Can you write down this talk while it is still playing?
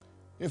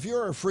If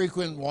you're a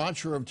frequent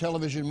watcher of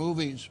television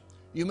movies,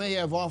 you may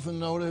have often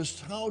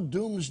noticed how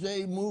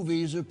doomsday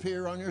movies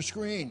appear on your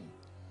screen.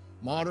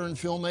 Modern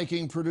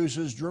filmmaking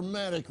produces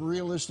dramatic,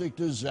 realistic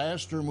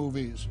disaster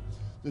movies.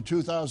 The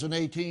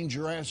 2018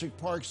 Jurassic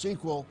Park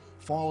sequel,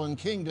 Fallen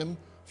Kingdom,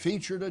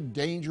 featured a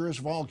dangerous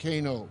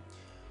volcano.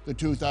 The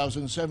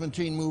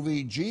 2017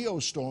 movie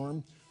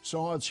Geostorm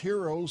saw its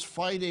heroes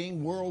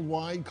fighting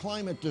worldwide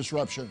climate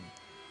disruption.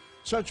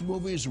 Such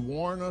movies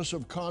warn us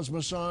of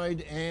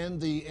cosmocide and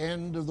the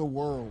end of the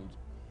world.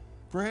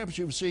 Perhaps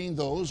you've seen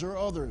those or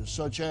others,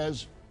 such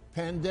as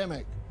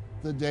Pandemic,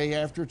 The Day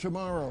After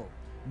Tomorrow,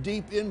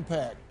 Deep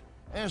Impact,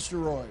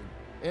 Asteroid,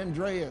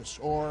 Andreas,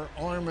 or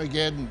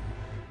Armageddon.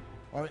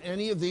 Are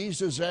any of these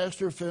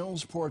disaster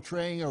films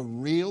portraying a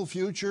real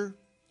future?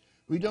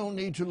 We don't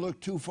need to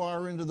look too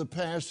far into the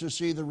past to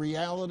see the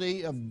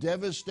reality of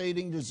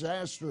devastating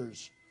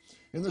disasters.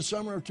 In the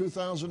summer of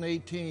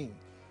 2018,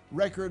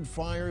 record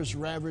fires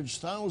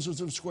ravaged thousands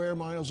of square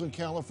miles in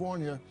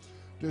California,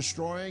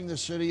 destroying the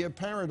city of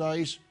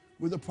Paradise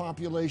with a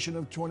population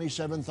of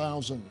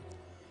 27,000.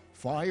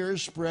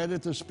 Fires spread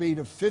at the speed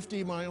of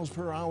 50 miles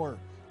per hour,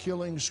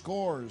 killing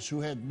scores who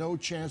had no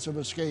chance of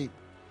escape.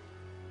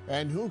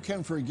 And who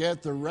can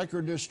forget the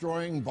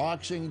record-destroying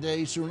Boxing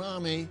Day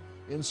tsunami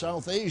in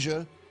South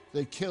Asia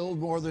that killed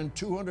more than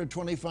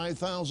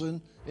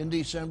 225,000 in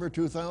December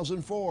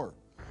 2004?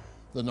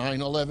 The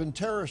 9/11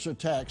 terrorist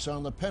attacks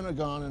on the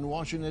Pentagon in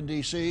Washington,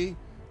 D.C.,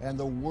 and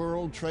the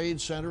World Trade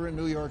Center in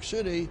New York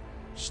City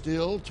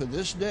still to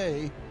this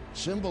day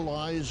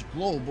symbolize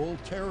global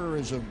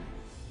terrorism.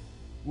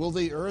 Will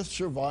the earth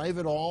survive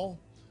it all?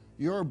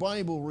 Your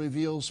Bible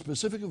reveals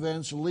specific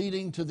events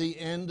leading to the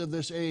end of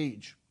this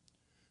age.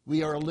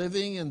 We are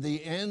living in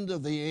the end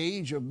of the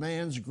age of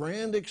man's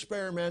grand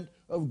experiment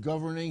of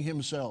governing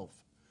himself.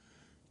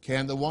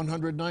 Can the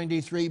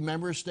 193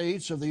 member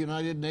states of the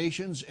United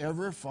Nations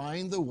ever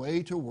find the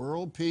way to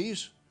world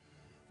peace?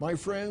 My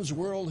friends,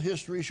 world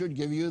history should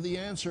give you the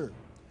answer.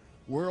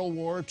 World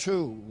War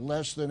II,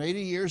 less than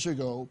 80 years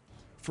ago,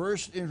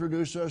 first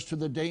introduced us to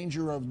the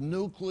danger of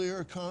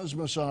nuclear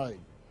cosmocide.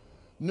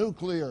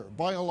 Nuclear,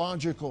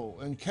 biological,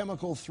 and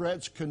chemical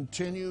threats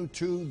continue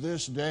to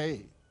this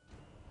day.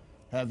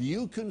 Have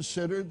you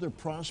considered the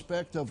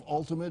prospect of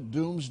ultimate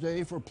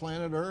doomsday for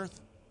planet Earth?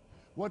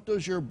 What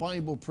does your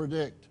Bible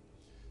predict?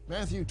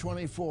 Matthew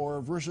 24,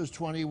 verses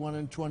 21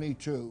 and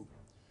 22.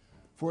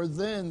 For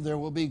then there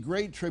will be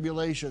great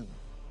tribulation,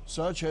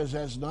 such as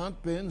has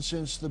not been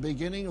since the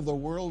beginning of the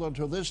world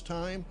until this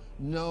time,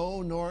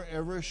 no, nor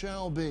ever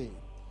shall be.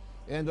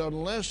 And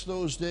unless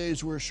those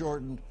days were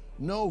shortened,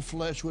 no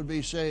flesh would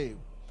be saved.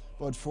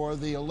 But for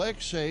the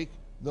elect's sake,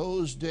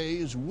 those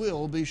days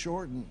will be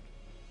shortened.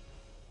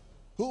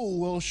 Who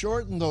will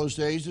shorten those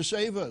days to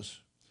save us?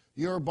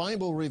 Your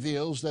Bible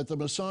reveals that the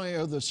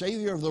Messiah, the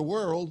Savior of the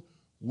world,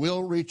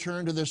 will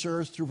return to this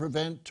earth to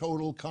prevent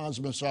total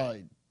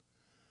cosmocide.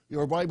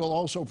 Your Bible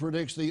also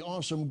predicts the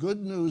awesome good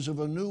news of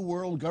a new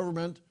world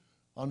government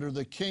under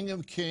the King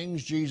of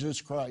Kings, Jesus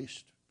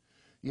Christ.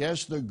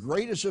 Yes, the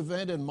greatest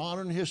event in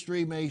modern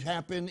history may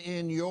happen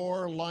in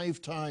your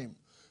lifetime,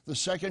 the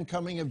second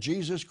coming of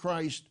Jesus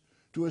Christ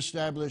to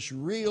establish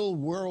real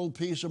world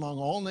peace among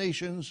all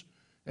nations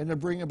and to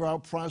bring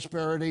about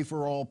prosperity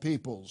for all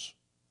peoples.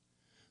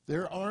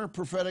 There are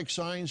prophetic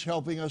signs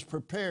helping us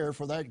prepare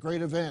for that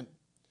great event.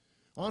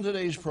 On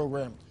today's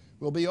program,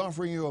 we'll be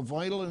offering you a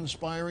vital,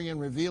 inspiring, and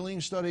revealing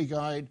study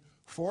guide,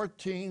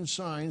 14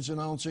 Signs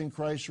Announcing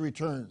Christ's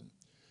Return.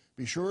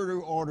 Be sure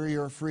to order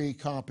your free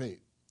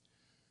copy.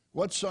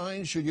 What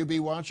signs should you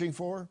be watching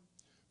for?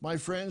 My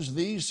friends,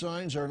 these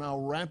signs are now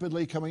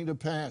rapidly coming to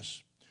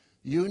pass.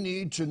 You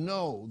need to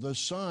know the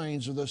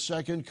signs of the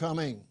second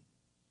coming.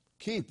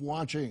 Keep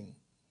watching.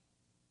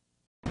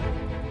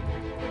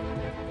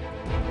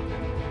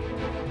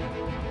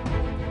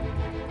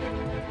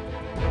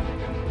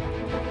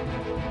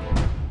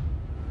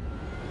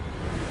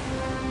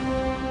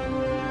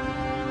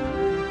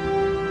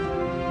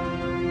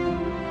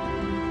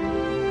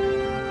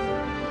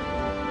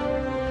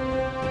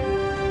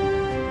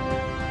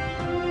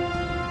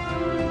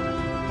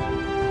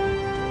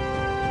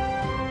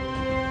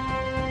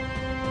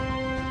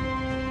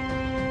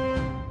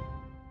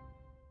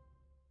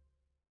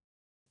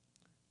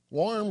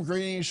 Warm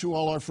greetings to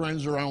all our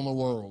friends around the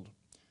world.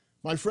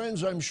 My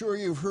friends, I'm sure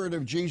you've heard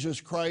of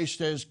Jesus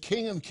Christ as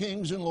King of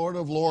Kings and Lord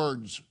of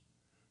Lords,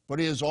 but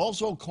he is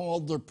also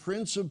called the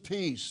Prince of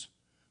Peace.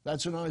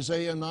 That's in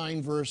Isaiah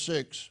 9, verse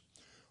 6.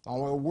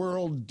 Our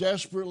world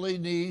desperately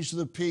needs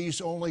the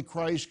peace only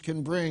Christ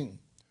can bring.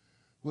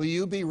 Will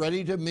you be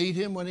ready to meet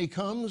him when he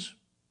comes?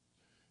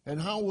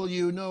 And how will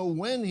you know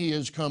when he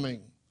is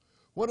coming?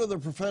 What are the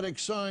prophetic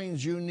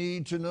signs you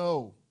need to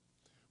know?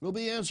 We'll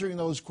be answering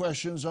those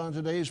questions on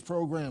today's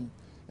program,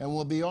 and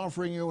we'll be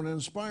offering you an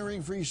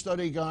inspiring free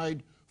study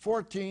guide,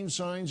 14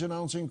 Signs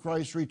Announcing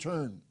Christ's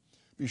Return.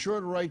 Be sure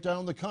to write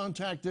down the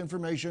contact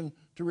information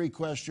to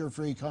request your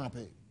free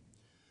copy.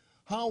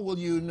 How will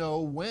you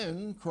know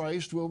when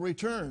Christ will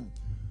return?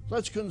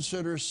 Let's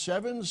consider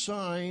 7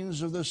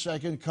 signs of the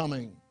second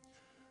coming.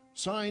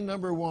 Sign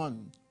number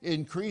 1,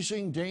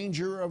 increasing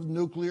danger of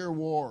nuclear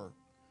war.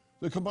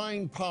 The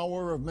combined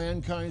power of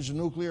mankind's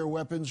nuclear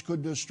weapons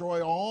could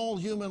destroy all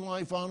human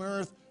life on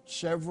Earth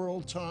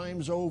several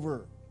times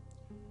over.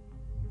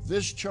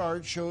 This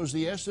chart shows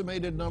the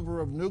estimated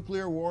number of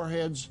nuclear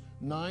warheads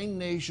 9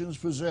 nations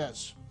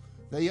possess.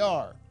 They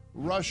are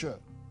Russia,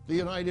 the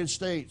United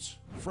States,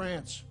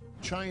 France,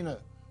 China,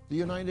 the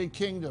United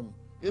Kingdom,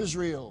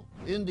 Israel,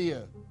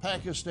 India,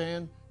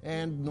 Pakistan,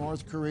 and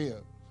North Korea.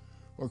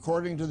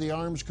 According to the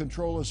Arms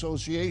Control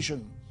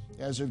Association,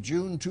 as of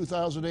June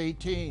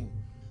 2018,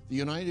 the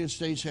United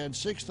States had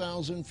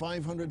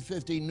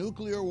 6,550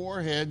 nuclear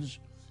warheads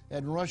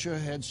and Russia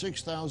had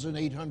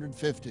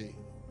 6,850.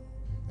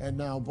 And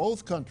now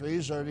both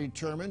countries are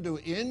determined to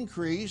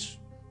increase,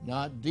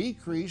 not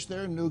decrease,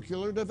 their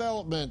nuclear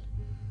development.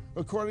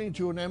 According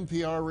to an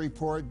NPR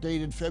report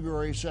dated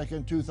February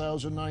 2,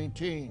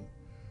 2019,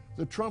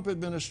 the Trump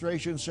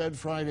administration said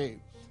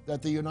Friday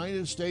that the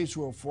United States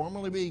will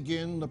formally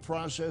begin the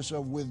process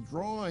of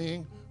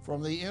withdrawing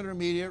from the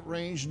Intermediate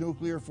Range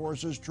Nuclear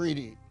Forces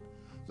Treaty,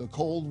 the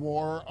Cold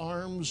War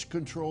Arms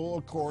Control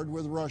Accord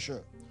with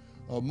Russia,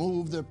 a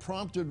move that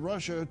prompted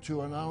Russia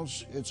to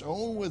announce its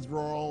own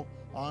withdrawal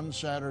on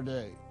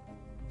Saturday.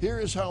 Here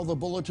is how the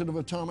Bulletin of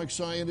Atomic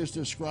Scientists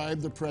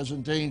described the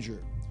present danger.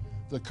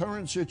 The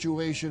current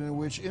situation in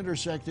which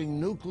intersecting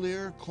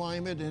nuclear,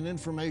 climate, and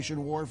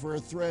information warfare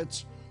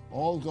threats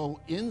all go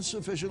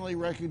insufficiently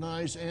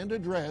recognized and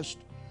addressed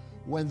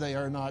when they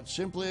are not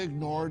simply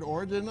ignored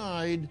or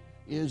denied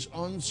is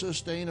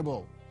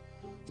unsustainable.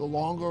 The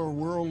longer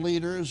world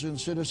leaders and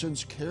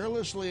citizens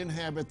carelessly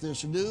inhabit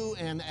this new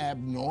and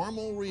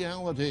abnormal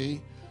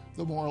reality,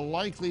 the more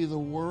likely the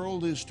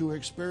world is to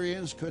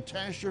experience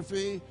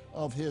catastrophe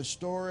of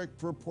historic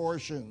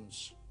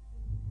proportions.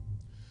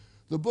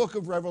 The book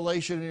of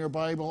Revelation in your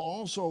Bible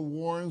also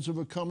warns of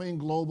a coming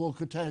global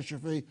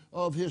catastrophe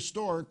of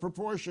historic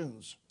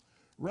proportions.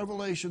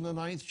 Revelation, the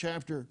 9th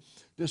chapter,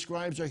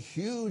 describes a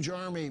huge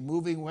army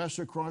moving west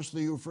across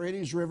the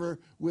Euphrates River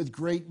with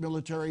great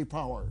military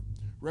power.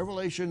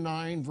 Revelation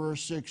 9,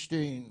 verse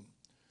 16.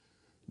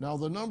 Now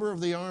the number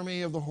of the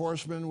army of the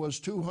horsemen was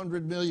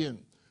 200 million.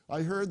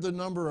 I heard the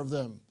number of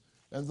them,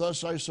 and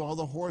thus I saw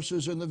the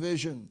horses in the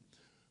vision.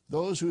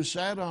 Those who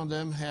sat on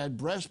them had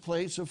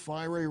breastplates of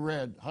fiery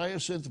red,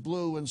 hyacinth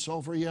blue, and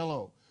sulfur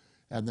yellow,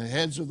 and the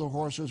heads of the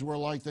horses were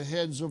like the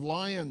heads of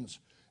lions,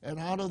 and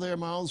out of their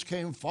mouths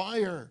came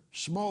fire,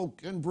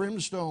 smoke, and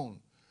brimstone.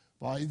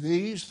 By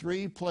these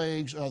 3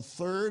 plagues,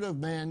 1/3 of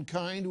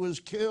mankind was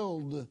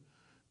killed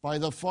by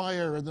the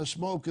fire and the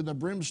smoke and the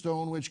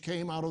brimstone which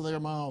came out of their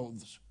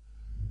mouths.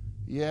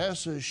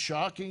 Yes, as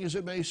shocking as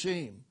it may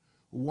seem,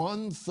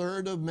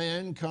 1/3 of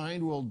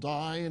mankind will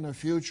die in a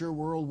future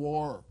world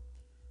war.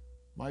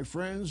 My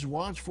friends,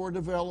 watch for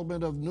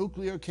development of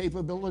nuclear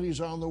capabilities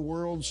on the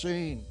world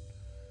scene.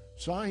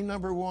 Sign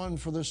number 1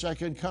 for the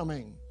second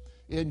coming,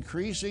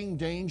 increasing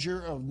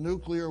danger of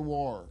nuclear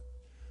war.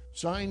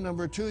 Sign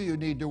number 2 you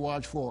need to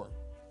watch for,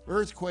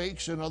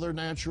 earthquakes and other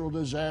natural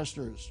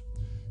disasters.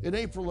 In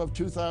April of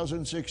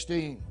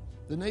 2016,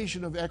 the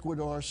nation of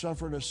Ecuador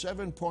suffered a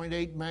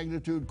 7.8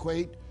 magnitude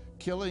quake,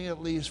 killing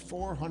at least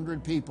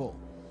 400 people.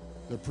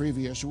 The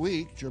previous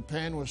week,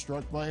 Japan was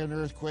struck by an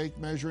earthquake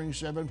measuring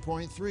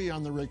 7.3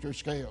 on the Richter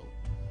scale.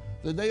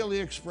 The Daily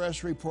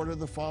Express reported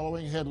the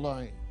following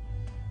headline: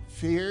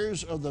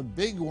 Fears of the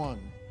big one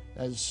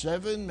as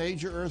 7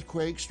 major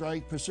earthquakes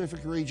strike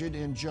Pacific region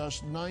in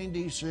just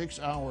 96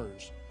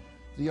 hours.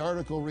 The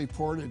article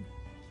reported,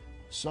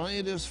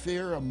 scientists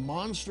fear a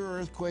monster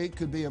earthquake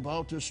could be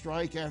about to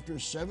strike after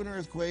 7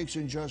 earthquakes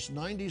in just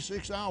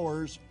 96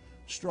 hours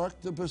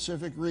struck the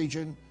Pacific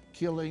region,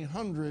 killing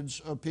hundreds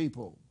of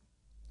people.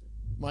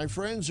 My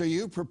friends, are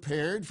you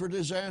prepared for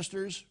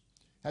disasters?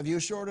 Have you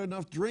stored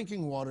enough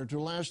drinking water to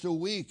last a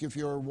week if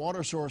your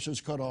water source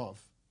is cut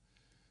off?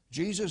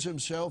 Jesus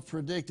himself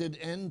predicted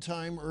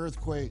end-time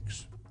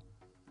earthquakes.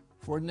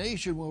 For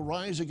nation will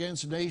rise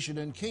against nation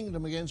and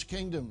kingdom against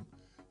kingdom,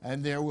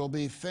 and there will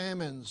be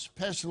famines,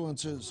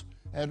 pestilences,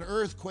 and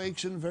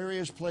earthquakes in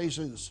various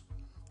places.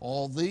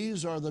 All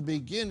these are the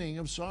beginning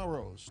of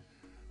sorrows.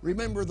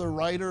 Remember, the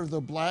rider of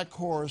the black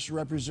horse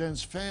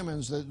represents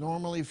famines that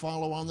normally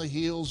follow on the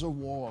heels of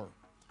war.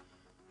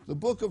 The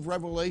book of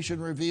Revelation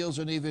reveals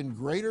an even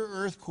greater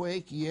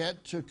earthquake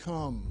yet to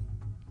come.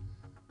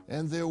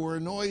 And there were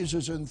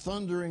noises and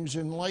thunderings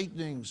and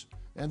lightnings,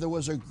 and there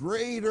was a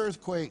great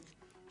earthquake,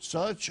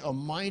 such a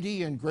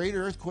mighty and great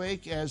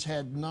earthquake as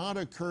had not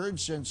occurred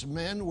since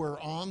men were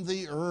on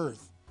the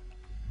earth.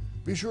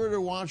 Be sure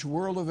to watch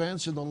world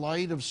events in the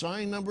light of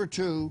sign number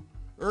 2,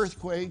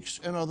 earthquakes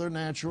and other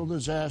natural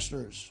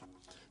disasters.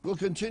 We'll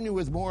continue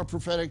with more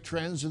prophetic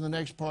trends in the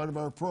next part of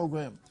our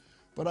program,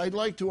 but I'd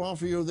like to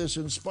offer you this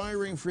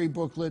inspiring free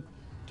booklet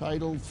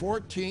titled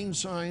 14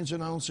 Signs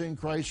Announcing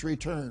Christ's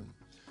Return.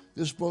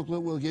 This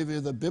booklet will give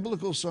you the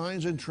biblical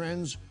signs and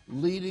trends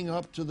leading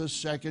up to the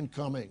second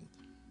coming.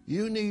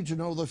 You need to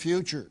know the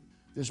future.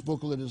 This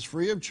booklet is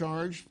free of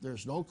charge.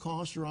 There's no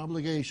cost or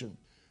obligation.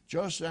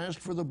 Just ask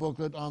for the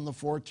booklet on the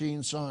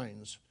 14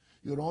 signs.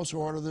 You can also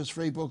order this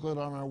free booklet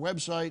on our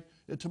website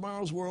at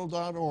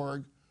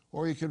tomorrowsworld.org,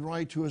 or you can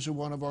write to us at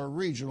one of our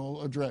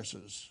regional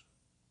addresses.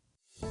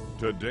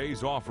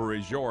 Today's offer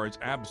is yours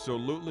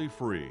absolutely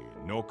free.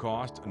 No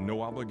cost,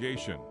 no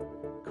obligation.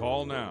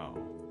 Call now.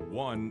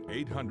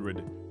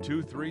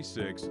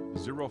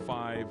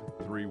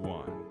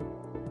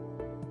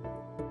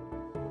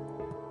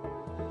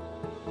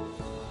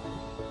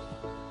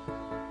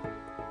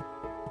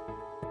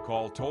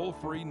 Call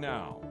toll-free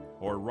now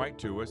or write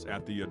to us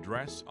at the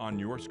address on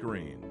your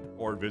screen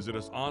or visit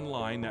us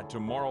online at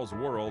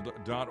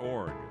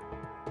tomorrowsworld.org.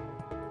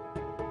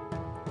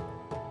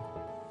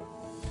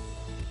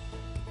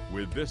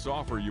 With this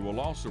offer, you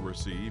will also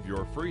receive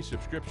your free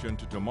subscription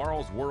to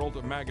Tomorrow's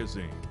World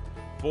magazine,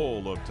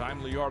 full of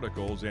timely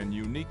articles and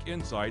unique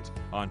insights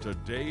on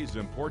today's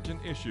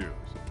important issues.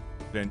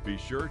 Then be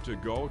sure to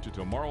go to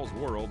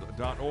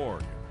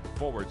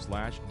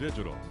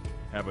tomorrowsworld.org/digital.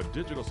 Have a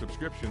digital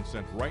subscription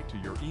sent right to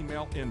your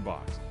email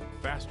inbox,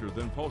 faster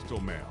than postal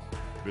mail.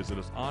 Visit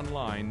us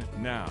online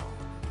now.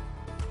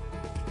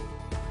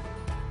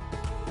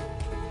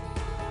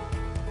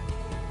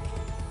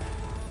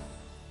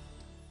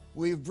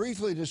 We've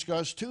briefly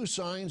discussed two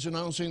signs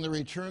announcing the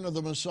return of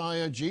the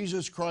Messiah,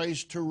 Jesus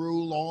Christ, to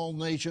rule all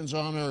nations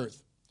on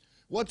earth.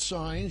 What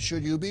signs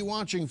should you be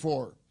watching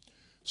for?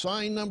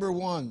 Sign number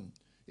 1,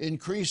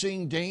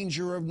 increasing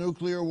danger of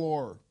nuclear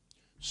war.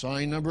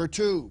 Sign number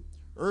 2,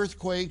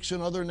 earthquakes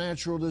and other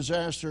natural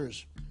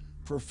disasters.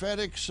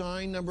 Prophetic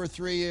sign number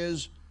 3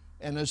 is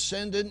an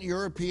ascendant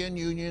European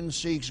Union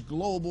seeks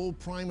global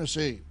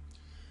primacy.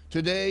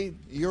 Today,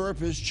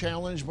 Europe is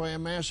challenged by a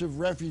massive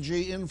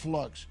refugee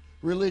influx,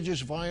 religious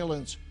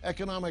violence,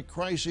 economic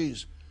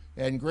crises,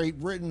 and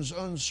Great Britain's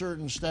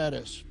uncertain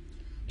status.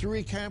 To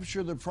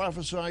recapture the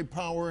prophesied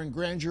power and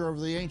grandeur of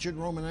the ancient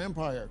Roman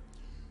Empire,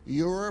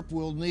 Europe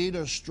will need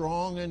a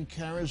strong and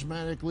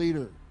charismatic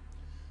leader.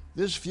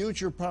 This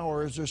future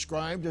power is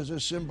described as a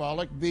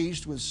symbolic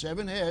beast with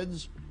 7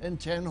 heads and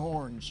 10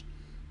 horns.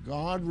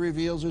 God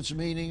reveals its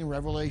meaning in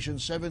Revelation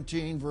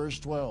 17, verse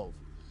 12.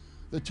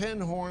 The 10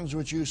 horns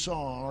which you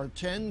saw are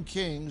 10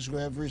 kings who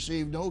have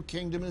received no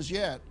kingdom as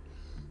yet,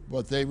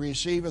 but they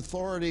receive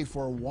authority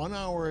for 1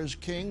 hour as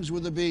kings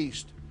with the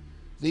beast.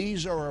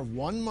 These are of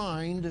one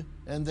mind,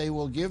 and they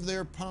will give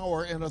their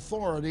power and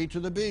authority to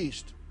the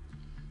beast.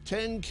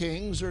 10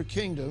 kings or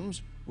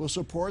kingdoms will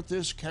support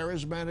this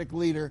charismatic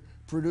leader,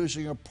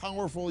 producing a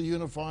powerful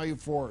unified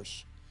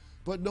force.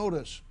 But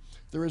notice,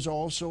 there is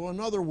also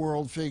another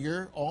world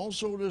figure,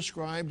 also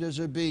described as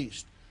a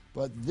beast.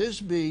 But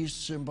this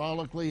beast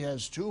symbolically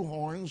has 2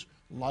 horns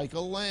like a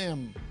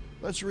lamb.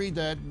 Let's read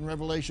that in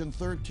Revelation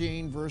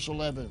 13, verse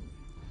 11.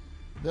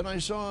 Then I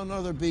saw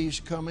another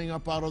beast coming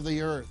up out of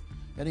the earth,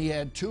 and he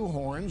had 2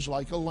 horns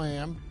like a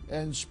lamb,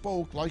 and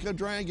spoke like a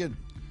dragon.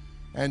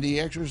 And he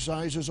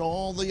exercises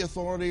all the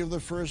authority of the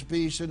first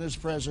beast in his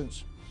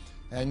presence,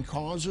 and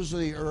causes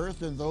the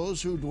earth and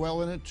those who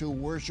dwell in it to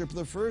worship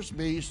the first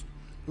beast,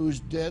 whose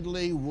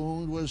deadly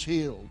wound was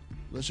healed.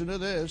 Listen to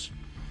this.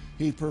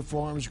 He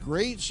performs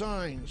great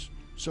signs,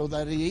 so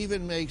that he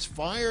even makes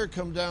fire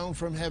come down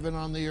from heaven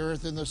on the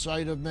earth in the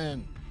sight of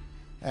men.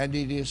 And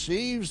he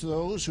deceives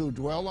those who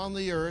dwell on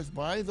the earth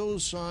by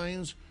those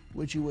signs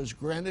which he was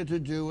granted to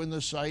do in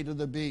the sight of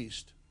the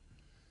beast.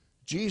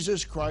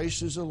 Jesus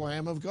Christ is the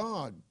Lamb of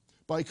God.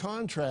 By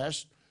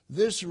contrast,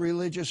 this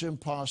religious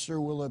impostor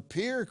will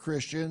appear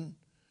Christian,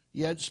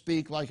 yet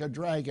speak like a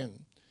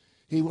dragon.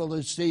 He will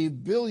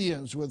deceive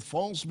billions with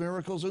false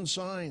miracles and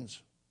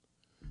signs.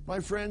 My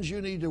friends,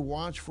 you need to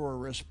watch for a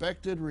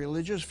respected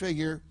religious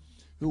figure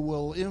who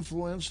will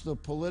influence the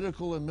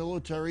political and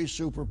military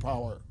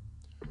superpower.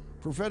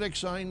 Prophetic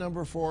sign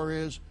number 4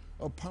 is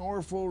a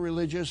powerful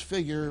religious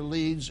figure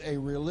leads a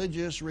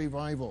religious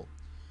revival.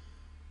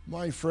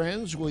 My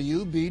friends, will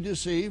you be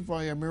deceived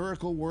by a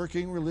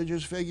miracle-working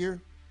religious figure?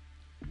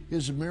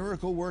 His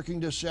miracle-working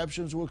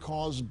deceptions will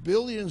cause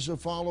billions to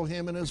follow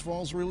him and his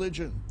false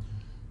religion.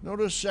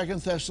 Notice 2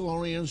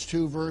 Thessalonians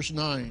 2, verse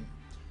 9.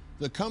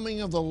 The coming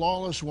of the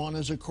lawless one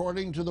is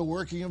according to the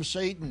working of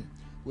Satan,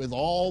 with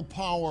all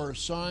power,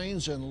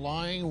 signs, and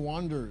lying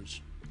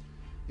wonders.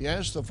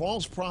 Yes, the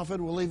false prophet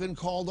will even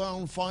call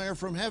down fire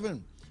from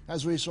heaven,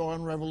 as we saw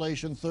in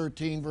Revelation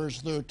 13,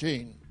 verse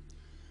 13.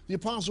 The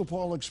Apostle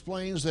Paul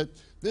explains that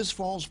this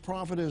false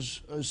prophet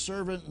is a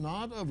servant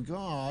not of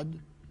God,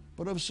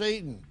 but of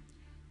Satan.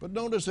 But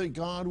notice that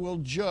God will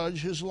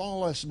judge his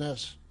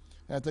lawlessness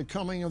at the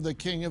coming of the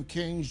King of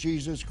Kings,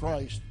 Jesus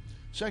Christ.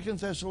 2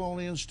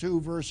 Thessalonians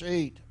 2, verse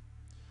 8.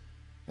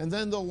 And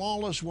then the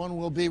lawless one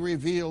will be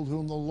revealed,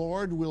 whom the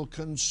Lord will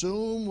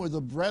consume with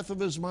the breath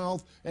of his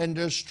mouth and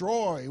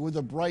destroy with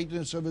the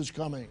brightness of his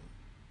coming.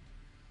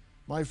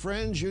 My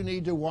friends, you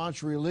need to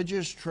watch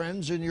religious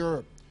trends in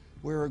Europe,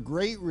 where a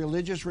great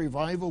religious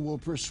revival will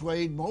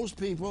persuade most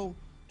people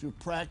to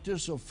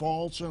practice a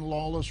false and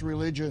lawless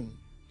religion.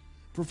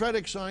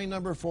 Prophetic sign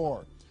number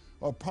 4.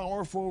 A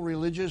powerful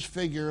religious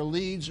figure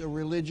leads a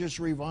religious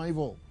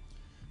revival.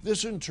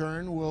 This in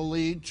turn will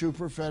lead to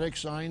prophetic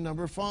sign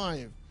number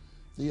 5,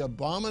 the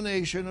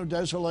abomination of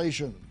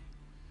desolation.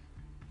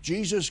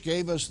 Jesus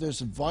gave us this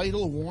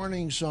vital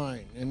warning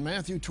sign. In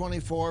Matthew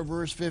 24,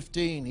 verse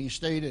 15, he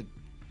stated,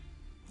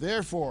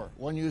 "Therefore,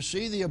 when you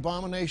see the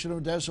abomination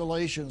of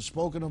desolation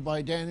spoken of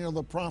by Daniel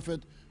the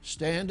prophet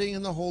standing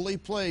in the holy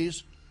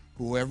place,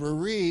 whoever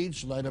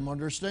reads, let him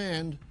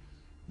understand.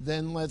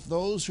 Then let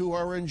those who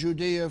are in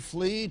Judea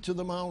flee to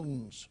the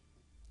mountains."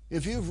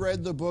 If you've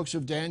read the books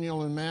of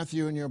Daniel and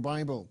Matthew in your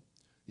Bible,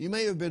 you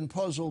may have been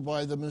puzzled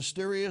by the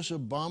mysterious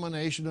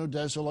abomination of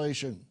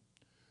desolation.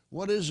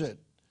 What is it?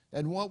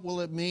 And what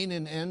will it mean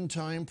in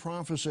end-time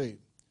prophecy?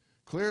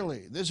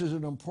 Clearly, this is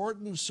an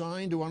important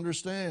sign to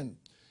understand.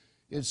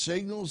 It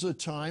signals a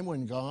time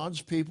when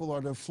God's people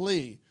are to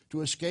flee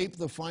to escape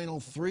the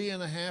final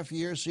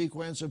 3.5-year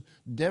sequence of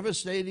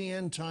devastating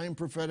end-time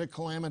prophetic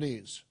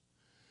calamities.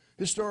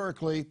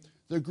 Historically,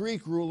 the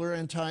Greek ruler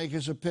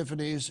Antiochus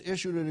Epiphanes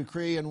issued a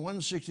decree in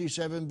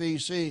 167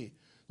 BC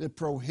that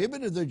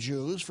prohibited the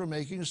Jews from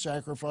making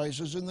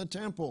sacrifices in the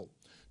temple.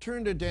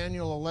 Turn to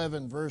Daniel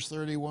 11, verse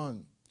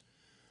 31.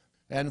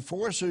 "And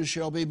forces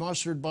shall be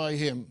mustered by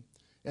him,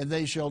 and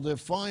they shall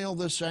defile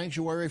the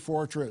sanctuary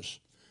fortress.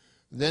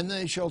 Then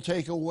they shall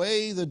take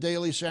away the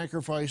daily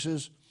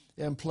sacrifices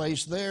and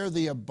place there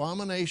the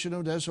abomination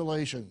of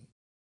desolation."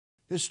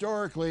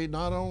 Historically,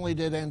 not only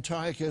did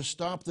Antiochus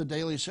stop the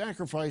daily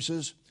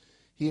sacrifices,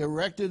 he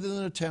erected in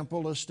the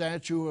temple a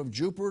statue of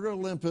Jupiter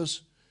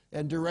Olympus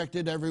and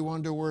directed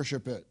everyone to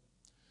worship it.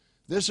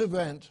 This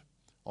event,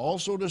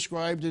 also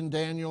described in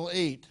Daniel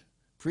 8,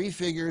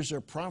 prefigures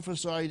a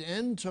prophesied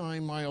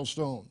end-time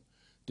milestone,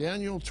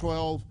 Daniel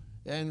 12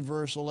 and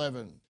verse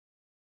 11.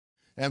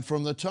 "And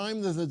from the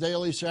time that the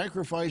daily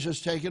sacrifice is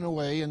taken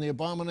away and the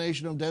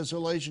abomination of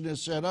desolation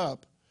is set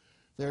up,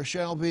 there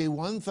shall be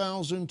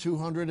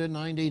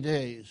 1,290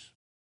 days."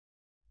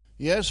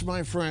 Yes,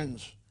 my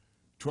friends,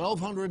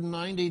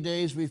 1,290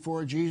 days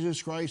before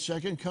Jesus Christ's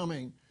second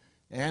coming,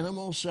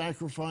 animal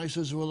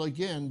sacrifices will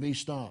again be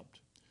stopped.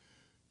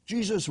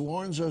 Jesus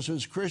warns us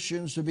as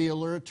Christians to be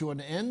alert to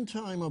an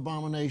end-time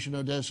abomination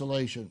of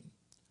desolation.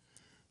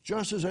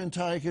 Just as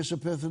Antiochus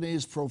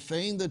Epiphanes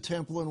profaned the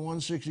temple in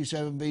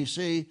 167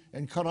 BC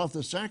and cut off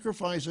the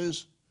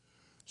sacrifices,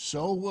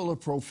 so will a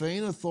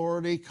profane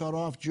authority cut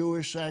off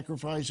Jewish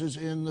sacrifices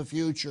in the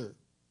future.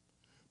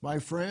 My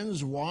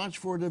friends, watch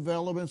for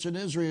developments in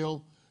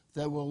Israel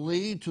that will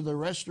lead to the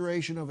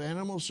restoration of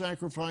animal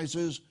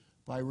sacrifices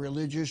by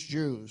religious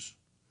Jews.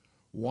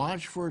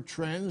 Watch for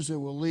trends that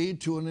will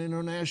lead to an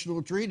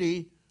international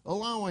treaty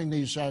allowing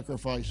these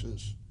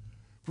sacrifices.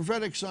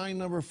 Prophetic sign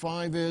number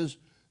 5 is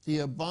the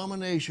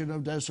abomination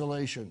of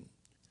desolation.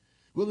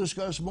 We'll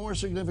discuss more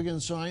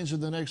significant signs in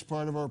the next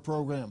part of our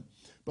program.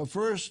 But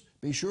first,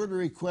 be sure to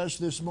request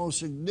this most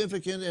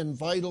significant and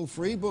vital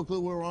free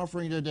booklet we're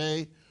offering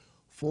today,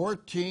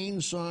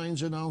 14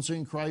 Signs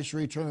Announcing Christ's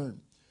Return.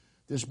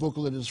 This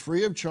booklet is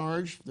free of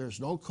charge.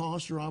 There's no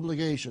cost or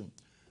obligation.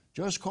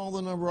 Just call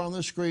the number on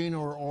the screen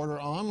or order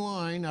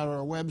online at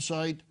our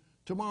website,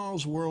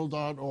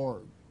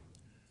 tomorrowsworld.org.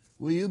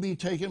 Will you be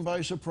taken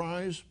by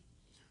surprise?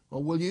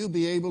 Or will you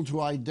be able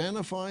to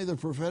identify the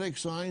prophetic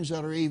signs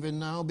that are even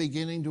now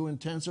beginning to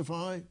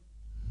intensify?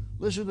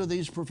 Listen to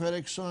these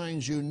prophetic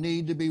signs you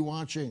need to be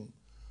watching.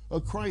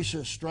 A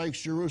crisis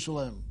strikes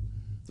Jerusalem.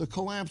 The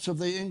collapse of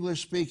the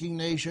English-speaking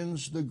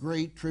nations, the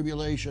Great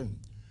Tribulation.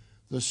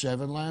 The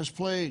 7 last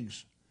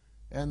plagues.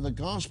 And the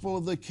gospel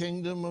of the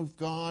kingdom of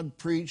God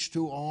preached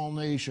to all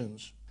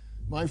nations.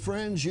 My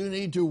friends, you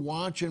need to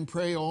watch and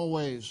pray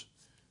always.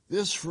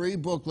 This free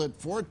booklet,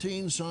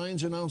 14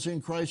 Signs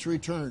Announcing Christ's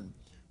Return,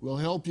 will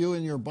help you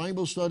in your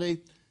Bible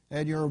study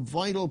and your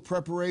vital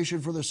preparation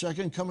for the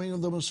second coming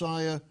of the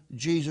Messiah,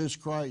 Jesus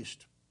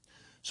Christ.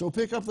 So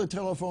pick up the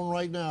telephone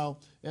right now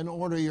and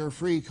order your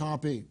free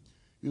copy.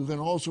 You can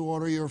also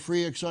order your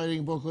free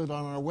exciting booklet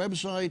on our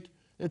website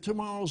at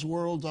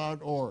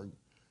tomorrowsworld.org.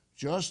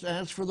 Just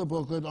ask for the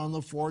booklet on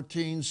the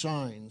 14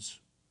 signs.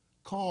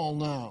 Call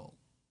now.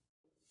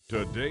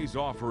 Today's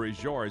offer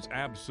is yours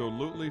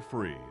absolutely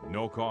free,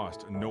 no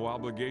cost, no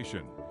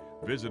obligation.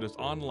 Visit us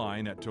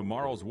online at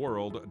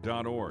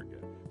tomorrowsworld.org.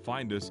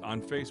 Find us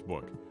on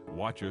Facebook,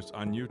 watch us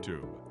on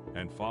YouTube,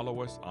 and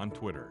follow us on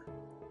Twitter.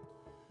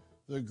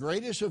 The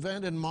greatest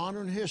event in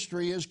modern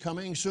history is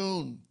coming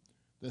soon.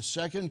 The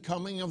second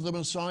coming of the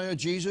Messiah,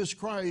 Jesus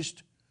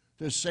Christ,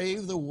 to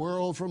save the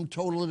world from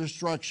total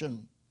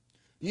destruction.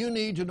 You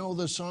need to know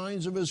the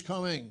signs of his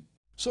coming.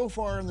 So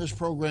far in this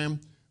program,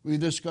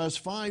 we've discussed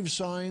 5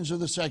 signs of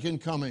the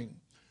second coming.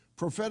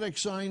 Prophetic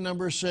sign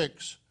number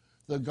 6,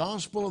 the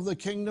gospel of the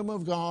kingdom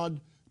of God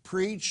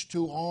preached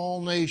to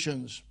all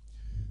nations.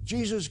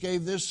 Jesus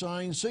gave this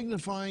sign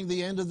signifying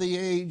the end of the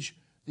age,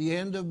 the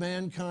end of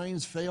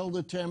mankind's failed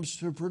attempts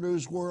to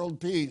produce world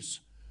peace.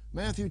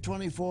 Matthew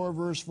 24,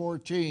 verse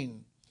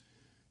 14.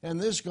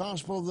 And this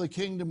gospel of the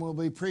kingdom will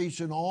be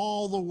preached in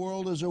all the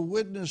world as a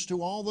witness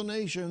to all the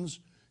nations,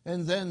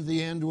 and then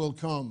the end will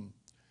come.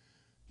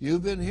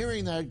 You've been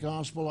hearing that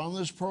gospel on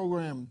this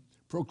program,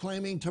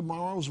 proclaiming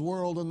tomorrow's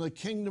world and the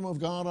kingdom of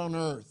God on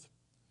earth.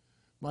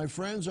 My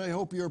friends, I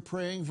hope you're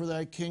praying for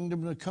that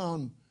kingdom to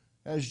come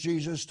as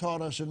Jesus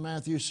taught us in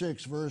Matthew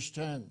 6, verse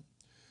 10.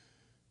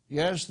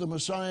 Yes, the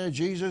Messiah,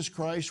 Jesus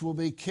Christ, will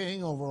be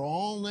king over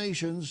all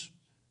nations,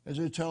 as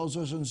it tells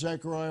us in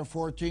Zechariah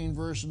 14,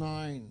 verse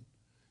 9.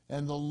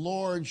 And the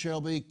Lord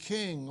shall be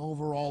king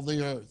over all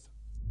the earth.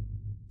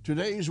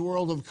 Today's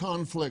world of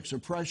conflicts,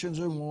 oppressions,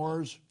 and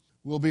wars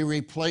will be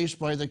replaced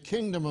by the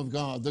kingdom of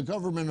God, the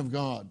government of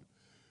God.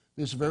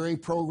 This very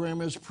program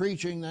is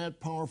preaching that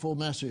powerful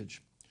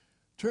message.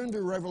 Turn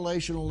to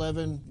Revelation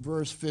 11,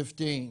 verse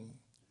 15.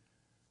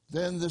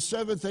 Then the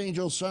seventh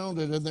angel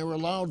sounded, and there were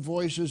loud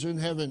voices in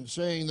heaven,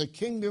 saying, the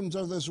kingdoms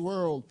of this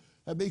world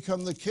have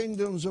become the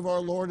kingdoms of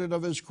our Lord and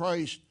of his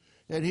Christ,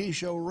 and he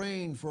shall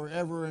reign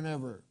forever and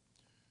ever.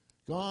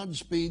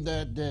 Godspeed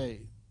that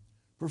day.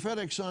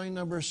 Prophetic sign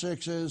number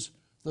 6 is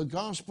the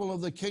gospel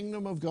of the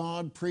kingdom of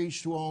God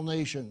preached to all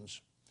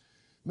nations.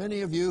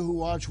 Many of you who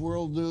watch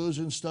world news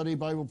and study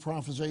Bible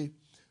prophecy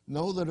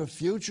know that a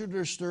future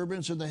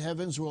disturbance in the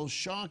heavens will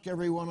shock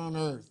everyone on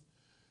earth.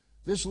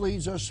 This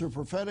leads us to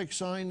prophetic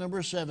sign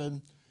number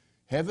 7,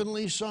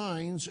 heavenly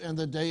signs and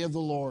the day of the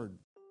Lord.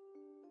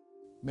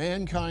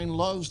 Mankind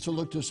loves to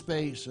look to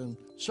space, and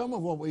some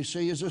of what we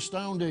see is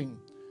astounding.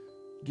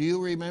 Do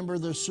you remember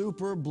the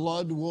super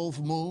blood wolf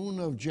moon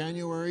of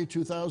January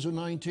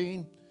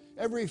 2019?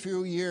 Every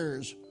few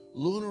years,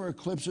 lunar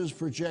eclipses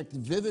project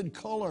vivid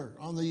color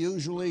on the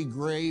usually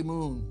gray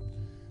moon.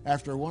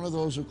 After one of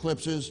those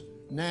eclipses,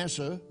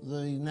 NASA,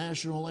 the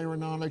National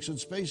Aeronautics and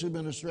Space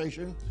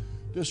Administration,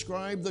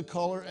 described the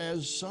color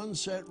as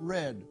sunset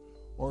red,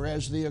 or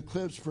as the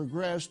eclipse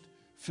progressed,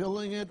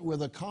 filling it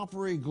with a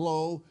coppery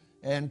glow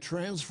and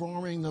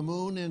transforming the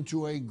moon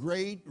into a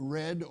great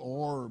red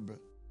orb.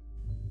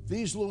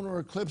 These lunar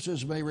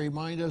eclipses may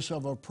remind us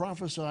of a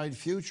prophesied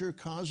future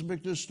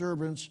cosmic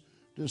disturbance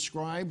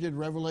described in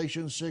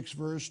Revelation 6,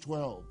 verse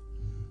 12.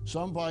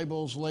 Some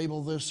Bibles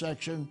label this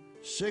section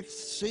Sixth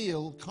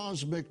Seal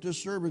Cosmic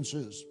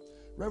Disturbances.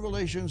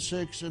 Revelation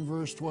 6 and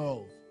verse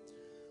 12.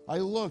 I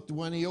looked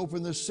when he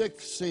opened the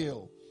sixth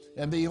seal,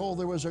 and behold,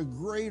 there was a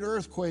great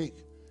earthquake,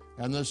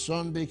 and the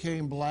sun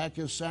became black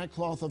as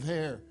sackcloth of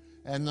hair,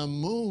 and the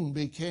moon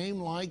became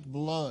like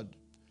blood.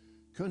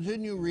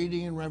 Continue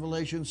reading in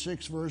Revelation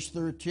 6, verse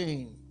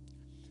 13.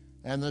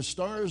 And the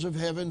stars of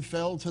heaven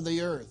fell to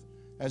the earth,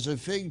 as a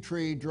fig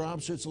tree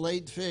drops its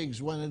late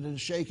figs when it is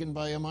shaken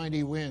by a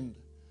mighty wind.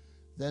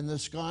 Then the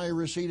sky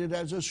receded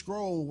as a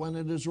scroll when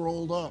it is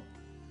rolled up,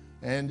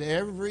 and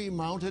every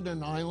mountain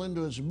and island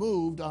was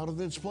moved out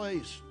of its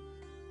place.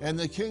 And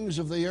the kings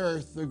of the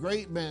earth, the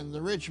great men,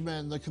 the rich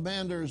men, the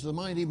commanders, the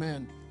mighty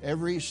men,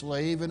 every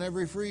slave and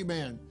every free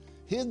man,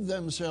 hid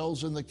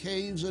themselves in the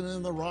caves and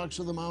in the rocks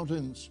of the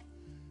mountains,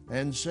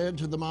 and said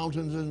to the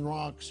mountains and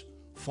rocks,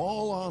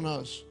 fall on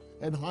us,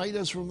 and hide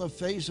us from the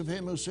face of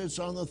him who sits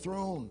on the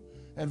throne,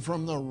 and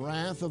from the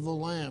wrath of the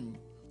Lamb.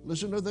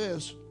 Listen to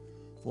this.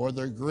 For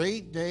the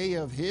great day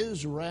of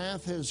his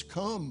wrath has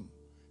come,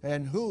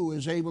 and who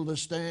is able to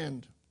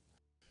stand?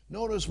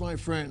 Notice, my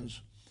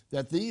friends,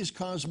 that these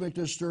cosmic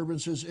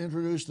disturbances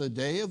introduce the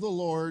day of the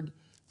Lord,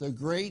 the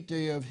great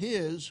day of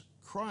his,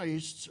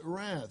 Christ's,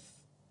 wrath.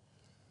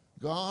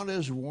 God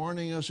is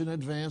warning us in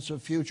advance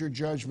of future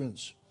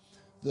judgments.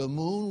 The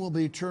moon will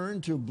be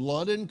turned to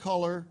blood in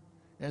color,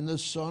 and the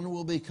sun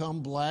will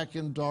become black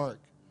and dark.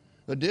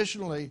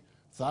 Additionally,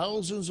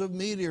 thousands of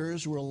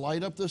meteors will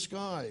light up the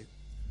sky.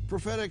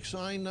 Prophetic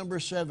sign number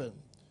 7,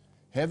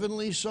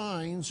 heavenly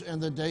signs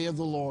and the day of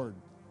the Lord.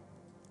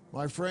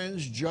 My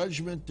friends,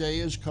 Judgment Day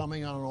is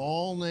coming on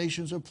all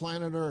nations of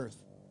planet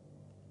Earth.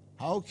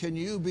 How can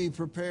you be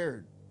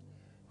prepared?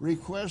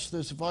 Request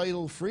this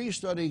vital free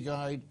study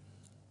guide,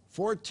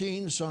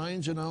 14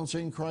 Signs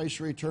Announcing Christ's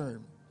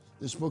Return.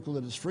 This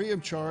booklet is free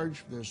of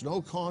charge. There's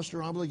no cost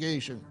or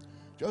obligation.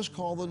 Just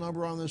call the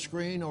number on the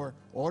screen or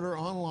order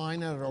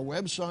online at our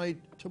website,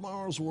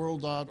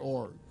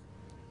 tomorrowsworld.org.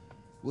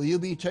 Will you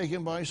be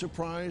taken by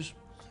surprise?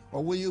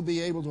 Or will you be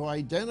able to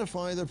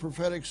identify the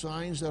prophetic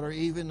signs that are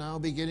even now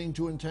beginning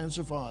to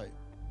intensify?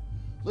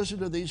 Listen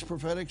to these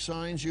prophetic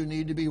signs you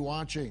need to be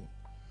watching.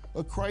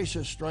 A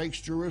crisis strikes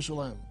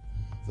Jerusalem.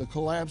 The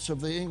collapse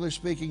of the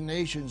English-speaking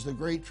nations, the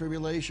Great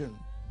Tribulation.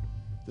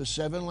 The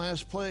 7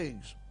 last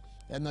plagues.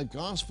 And the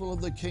gospel of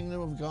the kingdom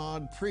of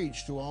God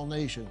preached to all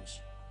nations.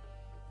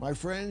 My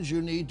friends,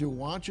 you need to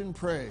watch and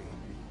pray.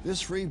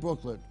 This free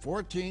booklet,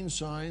 14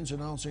 Signs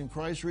Announcing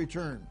Christ's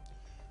Return,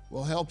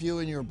 will help you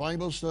in your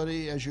Bible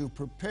study as you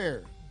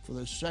prepare for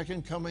the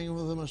second coming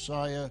of the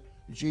Messiah,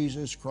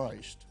 Jesus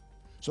Christ.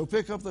 So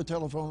pick up the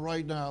telephone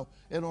right now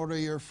and order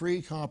your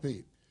free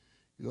copy.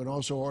 You can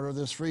also order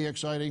this free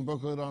exciting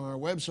booklet on our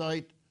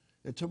website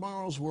at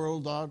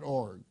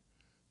tomorrowsworld.org.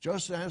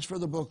 Just ask for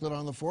the booklet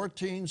on the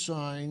 14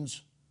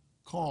 signs.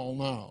 Call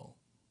now.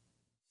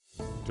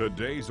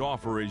 Today's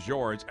offer is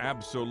yours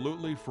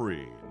absolutely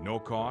free. No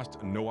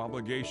cost, no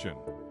obligation.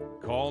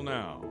 Call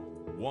now.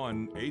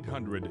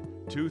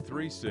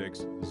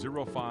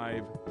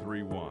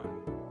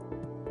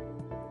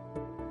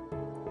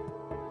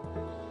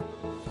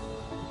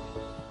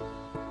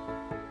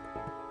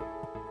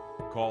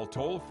 Call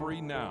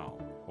toll-free now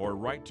or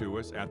write to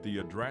us at the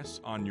address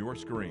on your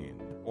screen,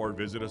 or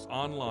visit us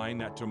online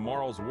at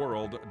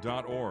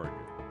tomorrowsworld.org.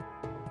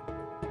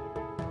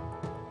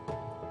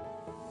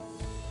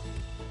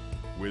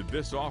 With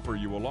this offer,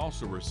 you will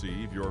also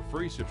receive your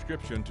free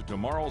subscription to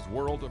Tomorrow's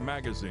World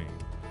magazine,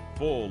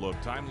 full of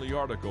timely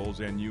articles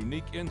and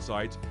unique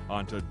insights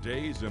on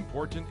today's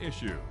important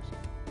issues.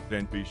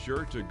 Then be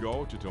sure to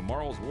go to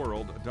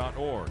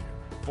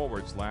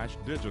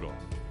tomorrowsworld.org/digital.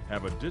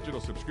 Have a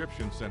digital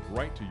subscription sent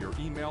right to your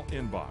email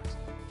inbox,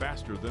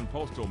 faster than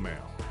postal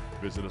mail.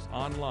 Visit us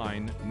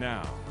online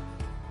now.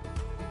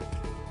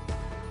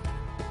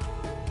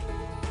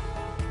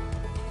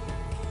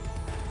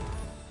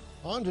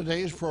 On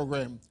today's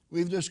program,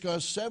 we've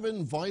discussed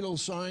 7 vital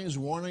signs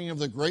warning of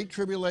the Great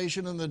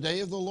Tribulation and the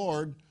Day of the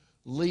Lord,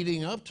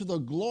 leading up to the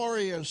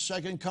glorious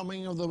second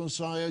coming of the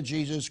Messiah,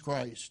 Jesus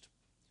Christ.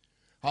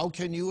 How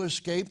can you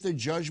escape the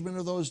judgment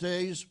of those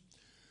days?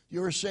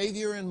 Your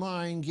Savior and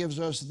mine gives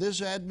us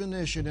this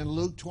admonition in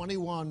Luke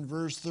 21,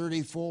 verse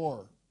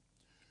 34.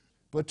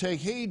 But take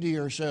heed to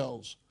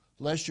yourselves,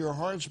 lest your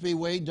hearts be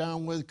weighed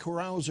down with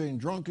carousing,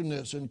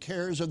 drunkenness, and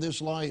cares of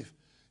this life,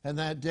 and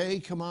that day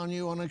come on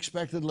you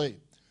unexpectedly.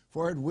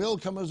 For it will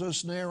come as a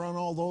snare on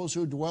all those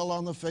who dwell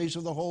on the face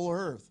of the whole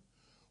earth.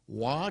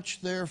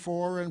 Watch,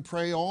 therefore, and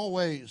pray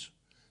always,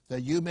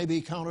 that you may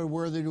be counted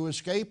worthy to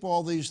escape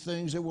all these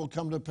things that will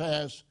come to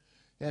pass,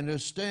 and to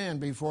stand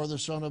before the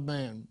Son of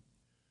Man.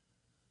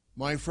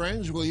 My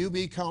friends, will you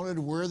be counted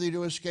worthy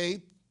to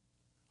escape?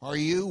 Are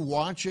you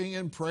watching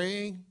and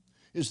praying?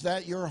 Is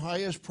that your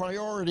highest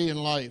priority in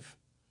life?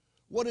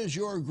 What is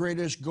your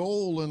greatest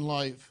goal in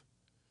life?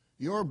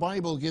 Your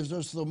Bible gives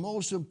us the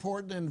most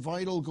important and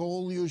vital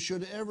goal you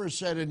should ever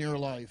set in your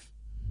life.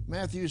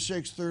 Matthew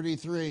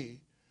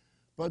 6:33.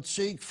 But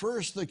seek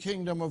first the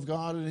kingdom of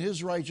God and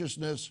His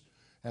righteousness,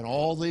 and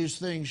all these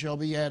things shall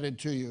be added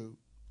to you.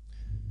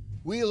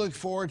 We look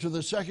forward to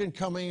the second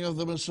coming of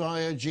the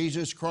Messiah,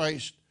 Jesus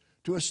Christ,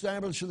 to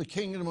establish the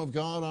kingdom of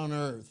God on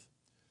earth.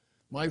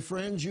 My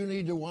friends, you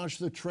need to watch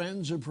the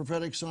trends and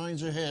prophetic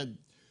signs ahead.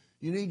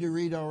 You need to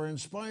read our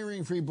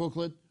inspiring free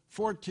booklet,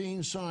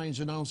 14 Signs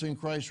Announcing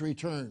Christ's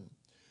Return.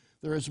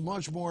 There is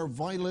much more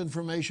vital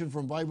information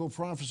from Bible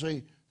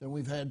prophecy than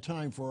we've had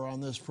time for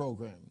on this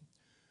program.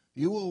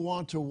 You will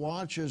want to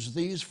watch as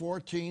these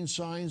 14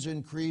 signs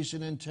increase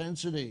in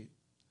intensity.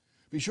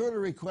 Be sure to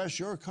request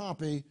your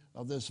copy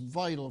of this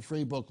vital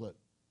free booklet.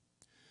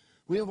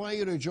 We invite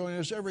you to join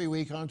us every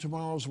week on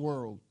Tomorrow's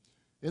World.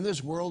 In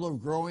this world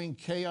of growing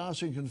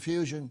chaos and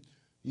confusion,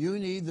 you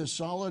need the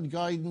solid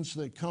guidance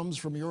that comes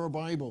from your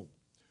Bible.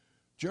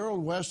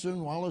 Gerald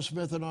Weston, Wallace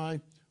Smith, and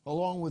I,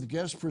 along with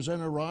guest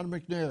presenter Ron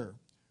McNair,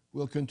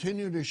 will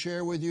continue to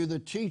share with you the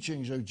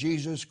teachings of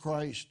Jesus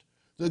Christ,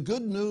 the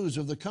good news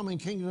of the coming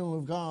kingdom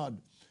of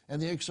God,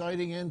 and the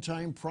exciting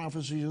end-time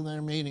prophecies and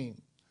their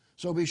meaning.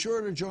 So be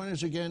sure to join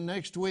us again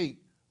next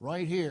week,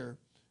 right here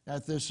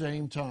at this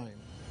same time.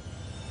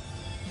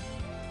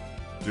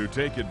 To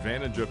take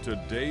advantage of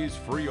today's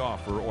free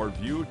offer or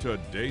view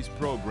today's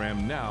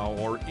program now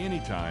or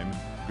anytime,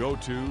 go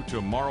to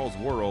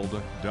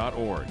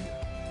tomorrowsworld.org.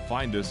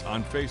 Find us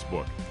on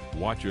Facebook,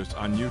 watch us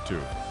on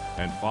YouTube,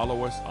 and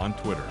follow us on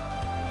Twitter.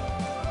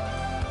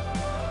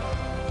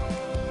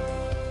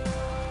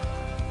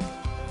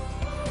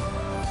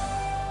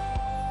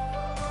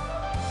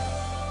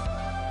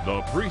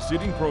 The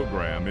preceding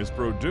program is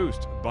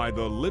produced by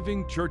the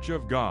Living Church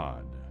of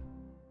God.